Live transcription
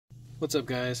What's up,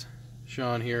 guys?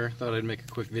 Sean here. Thought I'd make a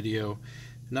quick video,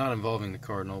 not involving the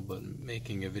Cardinal, but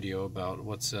making a video about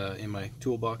what's in my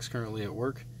toolbox currently at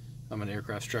work. I'm an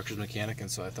aircraft structures mechanic,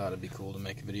 and so I thought it'd be cool to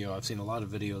make a video. I've seen a lot of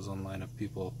videos online of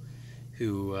people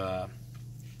who've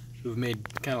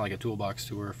made kind of like a toolbox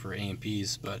tour for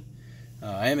A&Ps, but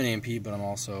I am an A&P, but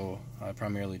I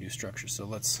primarily do structures. So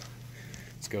let's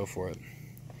go for it.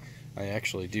 I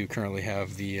actually do currently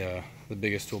have the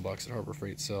biggest toolbox that Harbor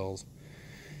Freight sells.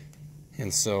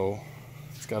 And so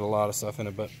it's got a lot of stuff in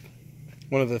it, but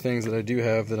one of the things that I do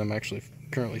have that I'm actually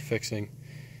currently fixing,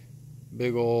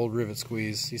 big old rivet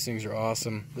squeeze. These things are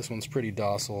awesome. This one's pretty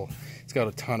docile. It's got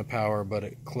a ton of power, but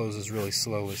it closes really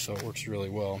slowly, so it works really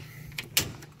well.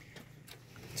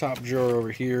 Top drawer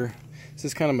over here. This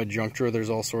is kind of my junk drawer. There's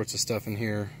all sorts of stuff in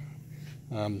here,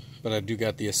 but I do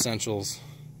got the essentials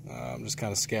just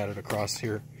kind of scattered across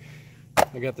here.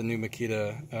 I got the new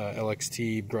Makita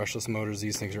LXT brushless motors.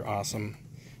 These things are awesome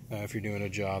if you're doing a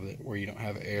job where you don't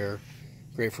have air.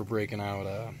 Great for breaking out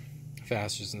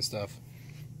fasteners and stuff.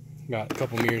 Got a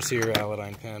couple mirrors here,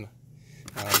 Aladdin pen,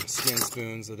 skin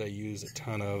spoons that I use a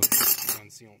ton of,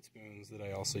 sealant spoons that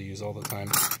I also use all the time.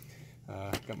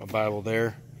 Got my Bible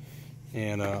there,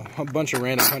 and a bunch of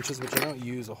random punches, which I don't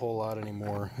use a whole lot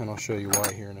anymore, and I'll show you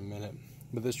why here in a minute.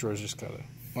 But this drawer's just got a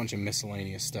bunch of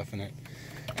miscellaneous stuff in it.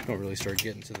 I don't really start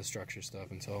getting to the structure stuff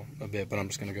until a bit, but I'm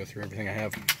just going to go through everything I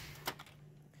have.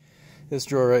 This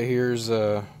drawer right here is,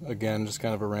 again, just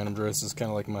kind of a random drawer. This is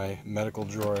kind of like my medical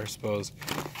drawer, I suppose.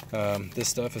 This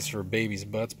stuff is for babies'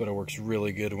 butts, but it works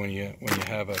really good when you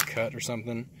have a cut or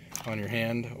something on your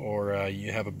hand, or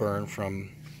you have a burn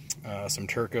from some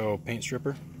Turco paint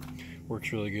stripper.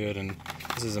 Works really good, and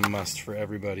this is a must for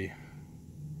everybody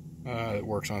that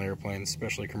works on airplanes,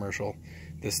 especially commercial.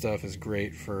 This stuff is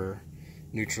great for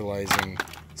neutralizing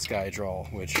sky drawl,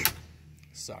 which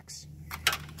sucks.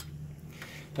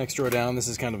 Next drawer down, this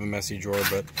is kind of a messy drawer,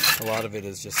 but a lot of it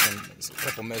is just a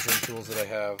couple measuring tools that I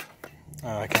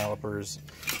have, calipers,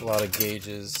 a lot of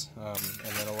gauges,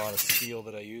 and then a lot of steel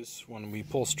that I use. When we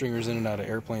pull stringers in and out of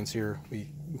airplanes here, we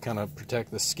kind of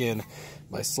protect the skin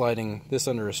by sliding this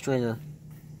under a stringer,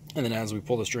 and then as we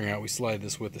pull the string out, we slide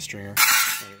this with the stringer,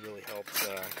 and it really helps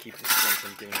keep the skin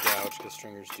from getting gouged, because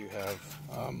stringers do have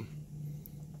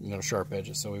sharp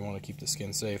edges, so we want to keep the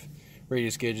skin safe.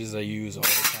 Radius gauges I use all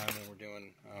the time when we're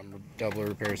doing doubler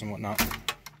repairs and whatnot.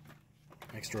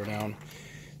 Next drawer down,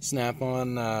 Snap-on.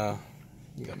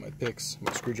 You got my picks,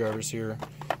 my screwdrivers here,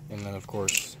 and then of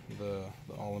course the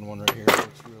all-in-one right here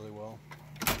works really well.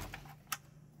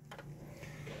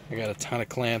 I got a ton of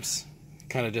clamps,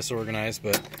 kind of disorganized,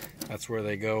 but that's where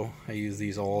they go. I use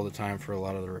these all the time for a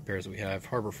lot of the repairs we have.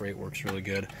 Harbor Freight works really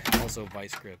good. Also,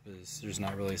 vice grip there's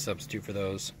not really a substitute for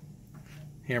those.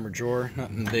 Hammer drawer,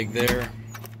 nothing big there.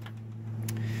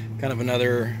 Kind of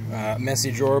another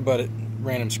messy drawer, but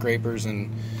random scrapers and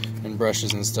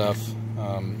brushes and stuff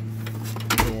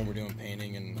for when we're doing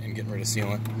painting and getting rid of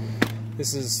sealant.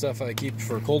 This is stuff I keep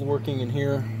for cold working in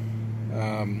here.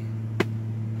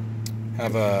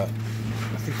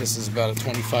 I think this is about a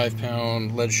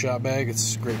 25-pound lead shot bag.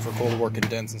 It's great for cold work and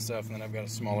dents and stuff. And then I've got a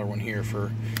smaller one here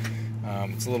for,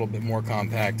 it's a little bit more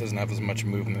compact, doesn't have as much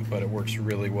movement, but it works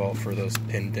really well for those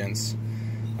pin dents.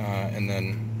 And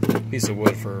then a piece of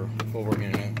wood for cold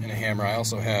working in a hammer. I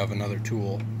also have another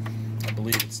tool. I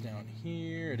believe it's down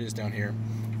here. It is down here,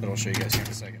 but I'll show you guys here in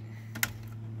a second.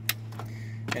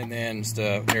 And then just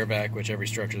a air vac, which every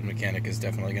structures mechanic is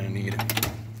definitely going to need.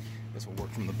 This will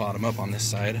work from the bottom up on this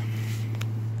side.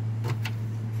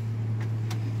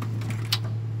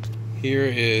 Here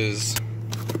is,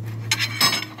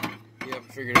 you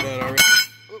haven't figured it out already?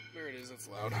 Oh, there it is, it's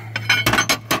loud.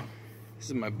 This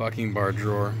is my bucking bar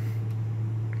drawer.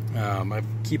 I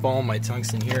keep all my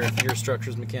tungsten here. If you're a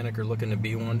structures mechanic or looking to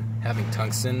be one, having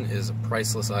tungsten is a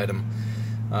priceless item.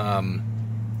 I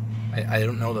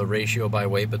don't know the ratio by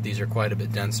weight, but these are quite a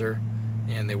bit denser,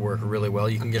 and they work really well.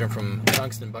 You can get them from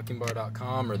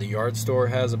tungstenbuckingbar.com, or the yard store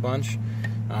has a bunch.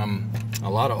 A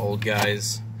lot of old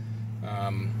guys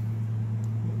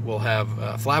will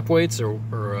have flap weights or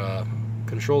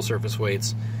control surface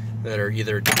weights that are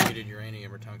either depleted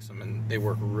uranium or tungsten, and they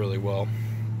work really well.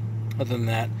 Other than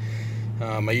that,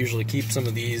 I usually keep some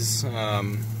of these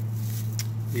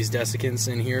desiccants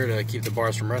in here to keep the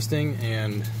bars from rusting,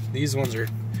 and these ones are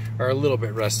a little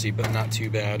bit rusty, but not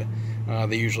too bad.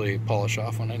 They usually polish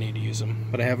off when I need to use them.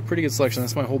 But I have a pretty good selection.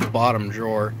 That's my whole bottom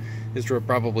drawer. This drawer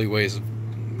probably weighs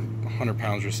 100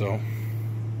 pounds or so.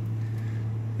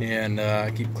 And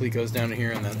I keep Clecos down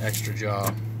here, and then extra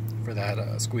jaw for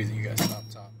that squeeze that you guys saw up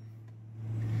top.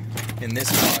 In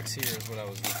this box here is what I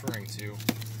was referring to.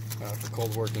 for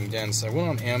cold working dents. I went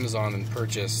on Amazon and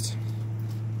purchased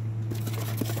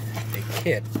a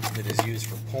kit that is used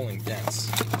for pulling dents,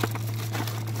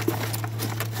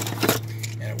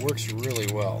 and it works really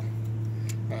well.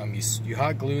 You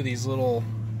hot glue these little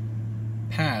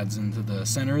pads into the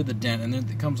center of the dent, and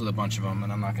it comes with a bunch of them,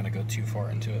 and I'm not going to go too far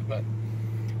into it, but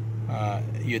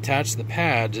you attach the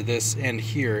pad to this end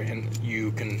here, and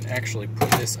you can actually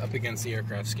put this up against the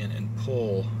aircraft skin and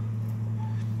pull,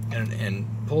 and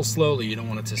pull slowly. You don't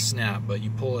want it to snap, but you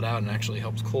pull it out, and it actually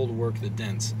helps cold work the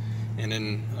dents. And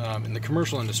in the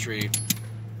commercial industry,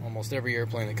 almost every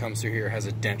airplane that comes through here has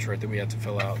a dent chart that we have to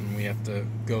fill out, and we have to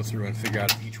go through and figure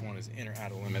out if each one is in or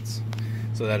out of limits.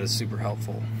 So that is super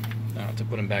helpful to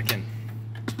put them back in.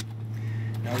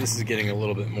 Now this is getting a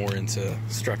little bit more into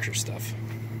structure stuff.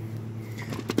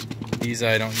 These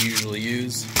I don't usually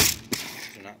use.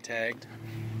 They're not tagged.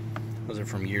 Those are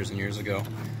from years and years ago.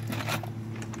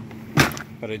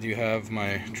 But I do have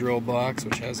my drill box,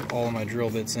 which has all of my drill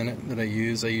bits in it that I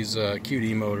use. I use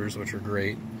QD motors, which are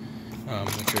great.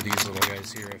 Which are these little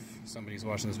guys here, if somebody's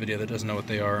watching this video that doesn't know what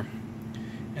they are.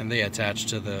 And they attach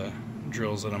to the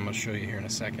drills that I'm going to show you here in a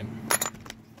second.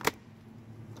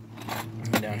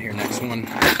 And down here, next one,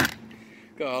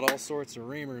 got all sorts of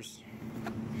reamers,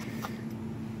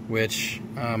 which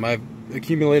I've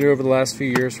accumulated over the last few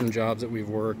years from jobs that we've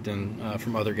worked, and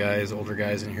from other guys, older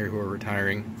guys in here who are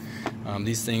retiring.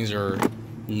 These things are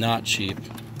not cheap,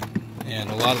 and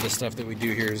a lot of the stuff that we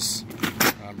do here is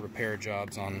repair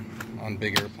jobs on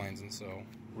big airplanes, and so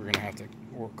we're going to have to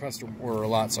custom order a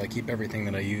lot, so I keep everything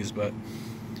that I use. But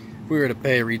if we were to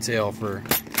pay retail for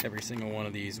every single one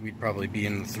of these, we'd probably be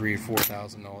in the $3,000 to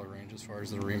 $4,000 range as far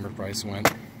as the reamer price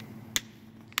went.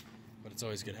 But it's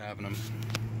always good having them.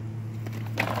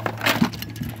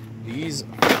 These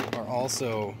are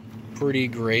also pretty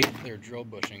great. They're drill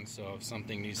bushings, so if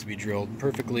something needs to be drilled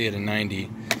perfectly at a 90,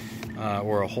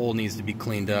 or a hole needs to be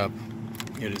cleaned up,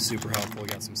 it is super helpful. We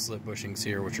got some slip bushings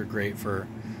here, which are great for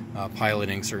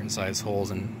piloting certain size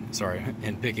holes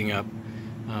and picking up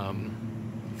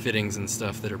fittings and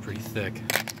stuff that are pretty thick.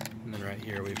 And then right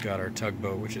here we've got our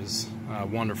Tugboat, which is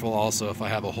wonderful. Also, if I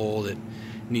have a hole that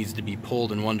needs to be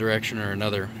pulled in one direction or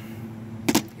another,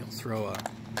 you'll throw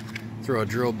a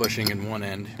drill bushing in one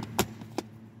end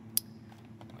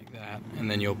like that, and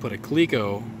then you'll put a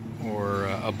Coleco or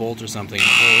a bolt or something in a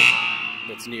hole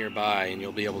that's nearby, and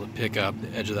you'll be able to pick up the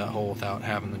edge of that hole without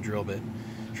having the drill bit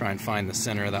try and find the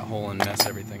center of that hole and mess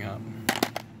everything up.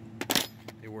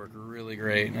 They work really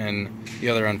great, and the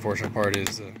other unfortunate part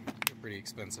is they're pretty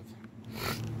expensive.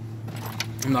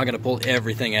 I'm not going to pull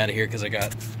everything out of here because I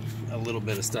got a little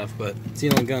bit of stuff, but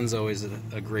sealing gun's always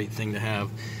a great thing to have.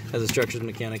 As a structures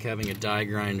mechanic, having a die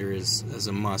grinder is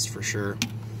a must for sure.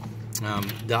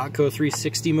 Dotco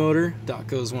 360 motor.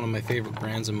 Dotco is one of my favorite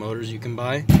brands of motors you can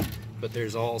buy, but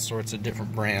there's all sorts of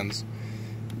different brands.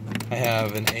 I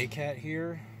have an ACAT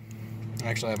here.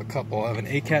 Actually, I have a couple. I have an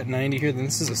ACAT 90 here. Then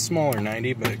this is a smaller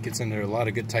 90, but it gets into a lot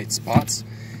of good tight spots.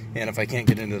 And if I can't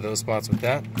get into those spots with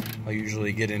that, I'll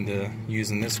usually get into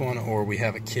using this one, or we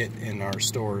have a kit in our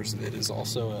stores that is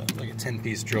also like a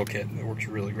 10-piece drill kit that works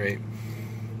really great.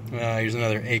 Here's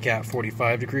another ACAT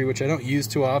 45 degree, which I don't use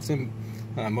too often,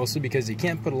 mostly because you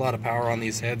can't put a lot of power on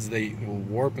these heads. They will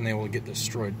warp and they will get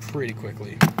destroyed pretty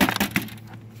quickly.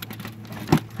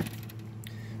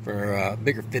 For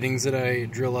bigger fittings that I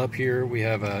drill up here, we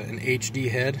have an HD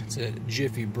head. It's a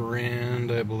Jiffy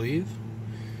brand, I believe,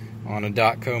 on a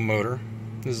Dotco motor.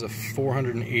 This is a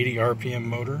 480 RPM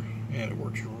motor, and it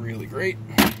works really great.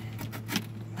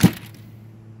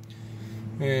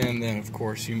 And then, of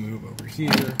course, you move over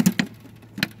here,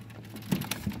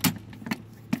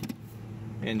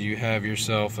 and you have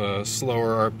yourself a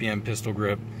slower RPM pistol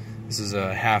grip. This is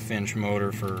a 1/2-inch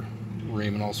motor for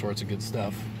reaming all sorts of good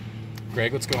stuff.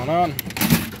 Greg, what's going on? Are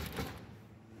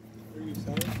you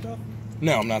selling stuff?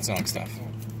 No, I'm not selling stuff.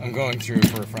 I'm going through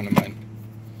for a friend of mine.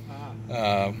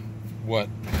 What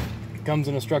comes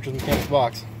in a structures mechanics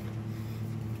box.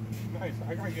 Nice.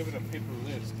 I gotta give it a paper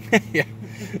list. Yeah.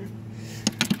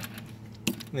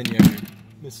 Then you have your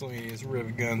miscellaneous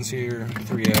rivet guns here,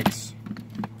 3X,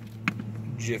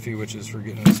 Jiffy, which is for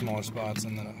getting in smaller spots,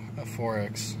 and then a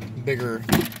 4X. Bigger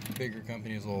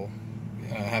companies will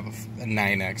have a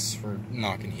 9X for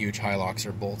knocking huge hylocks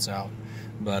or bolts out,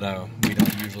 but we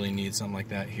don't usually need something like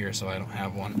that here, so I don't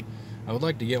have one. I would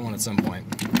like to get one at some point.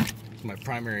 It's my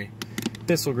primary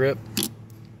pistol grip.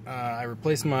 I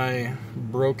replaced my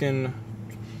broken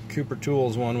Cooper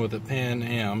Tools one with a Pan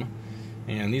Am,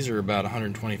 and these are about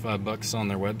 125 bucks on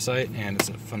their website, and it's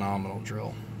a phenomenal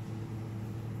drill.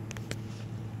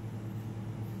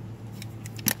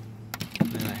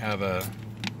 Then I have a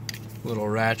little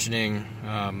ratcheting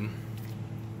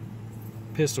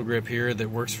pistol grip here that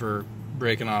works for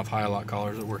breaking off high lock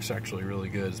collars. It works actually really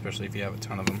good, especially if you have a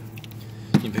ton of them.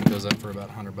 You can pick those up for about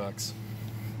 $100.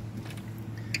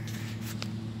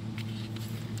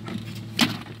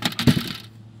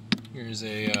 Here's an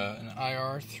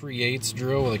IR 3/8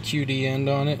 drill with a QD end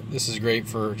on it. This is great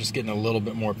for just getting a little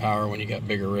bit more power when you got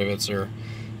bigger rivets, or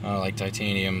like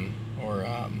titanium or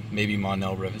maybe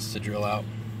Monel rivets to drill out.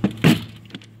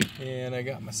 And I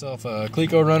got myself a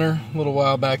Cleco runner a little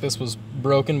while back. This was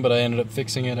broken, but I ended up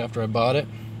fixing it after I bought it.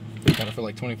 Got it for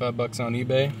like 25 bucks on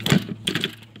eBay.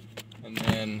 And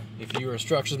then if you're a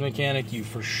structures mechanic, you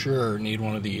for sure need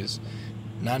one of these.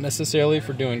 Not necessarily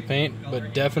for doing paint,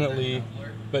 but definitely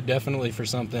for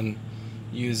something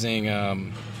using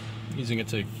it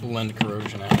to blend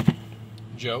corrosion out.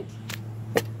 Joe?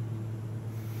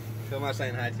 Who am I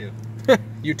saying hi to?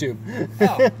 YouTube.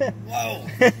 Oh, whoa!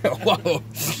 Whoa!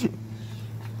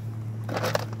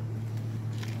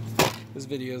 This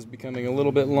video is becoming a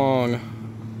little bit long,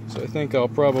 so I think I'll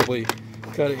probably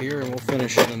cut it here and we'll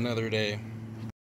finish it another day.